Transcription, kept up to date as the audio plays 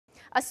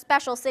A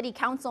special city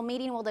council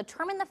meeting will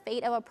determine the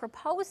fate of a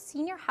proposed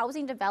senior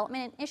housing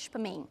development in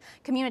Ishpeming.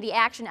 Community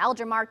Action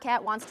Elder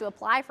Marquette wants to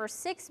apply for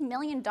 $6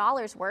 million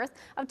worth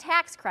of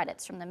tax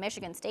credits from the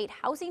Michigan State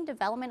Housing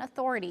Development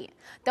Authority.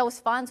 Those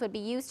funds would be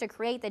used to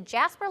create the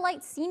Jasper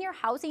Light Senior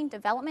Housing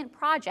Development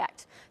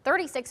Project.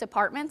 36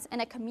 apartments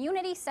and a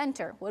community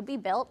center would be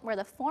built where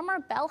the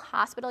former Bell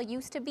Hospital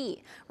used to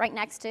be, right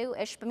next to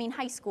Ishpeming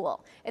High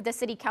School. If the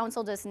city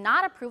council does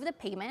not approve the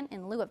payment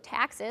in lieu of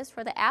taxes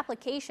for the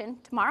application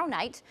tomorrow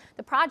night,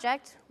 the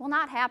project will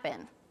not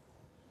happen.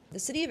 The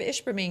city of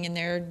Ishpeming, in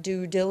their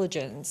due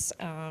diligence,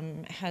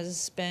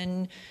 has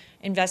been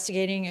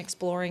investigating,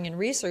 exploring, and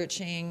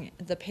researching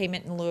the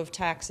payment in lieu of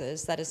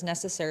taxes that is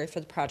necessary for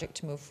the project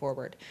to move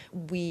forward.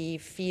 We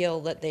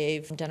feel that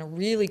they've done a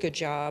really good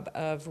job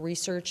of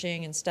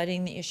researching and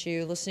studying the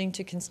issue, listening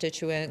to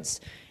constituents,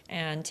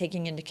 and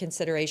taking into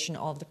consideration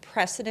all of the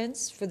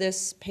precedents for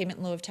this payment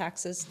in lieu of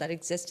taxes that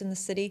exist in the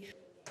city.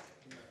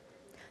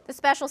 The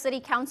special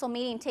city council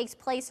meeting takes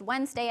place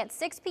Wednesday at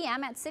 6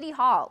 p.m. at City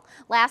Hall.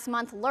 Last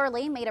month,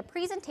 Lurley made a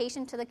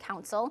presentation to the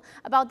council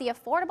about the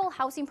affordable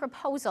housing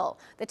proposal.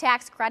 The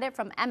tax credit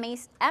from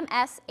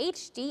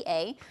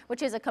MSHDA,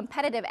 which is a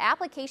competitive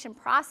application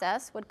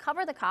process, would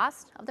cover the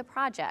cost of the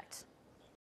project.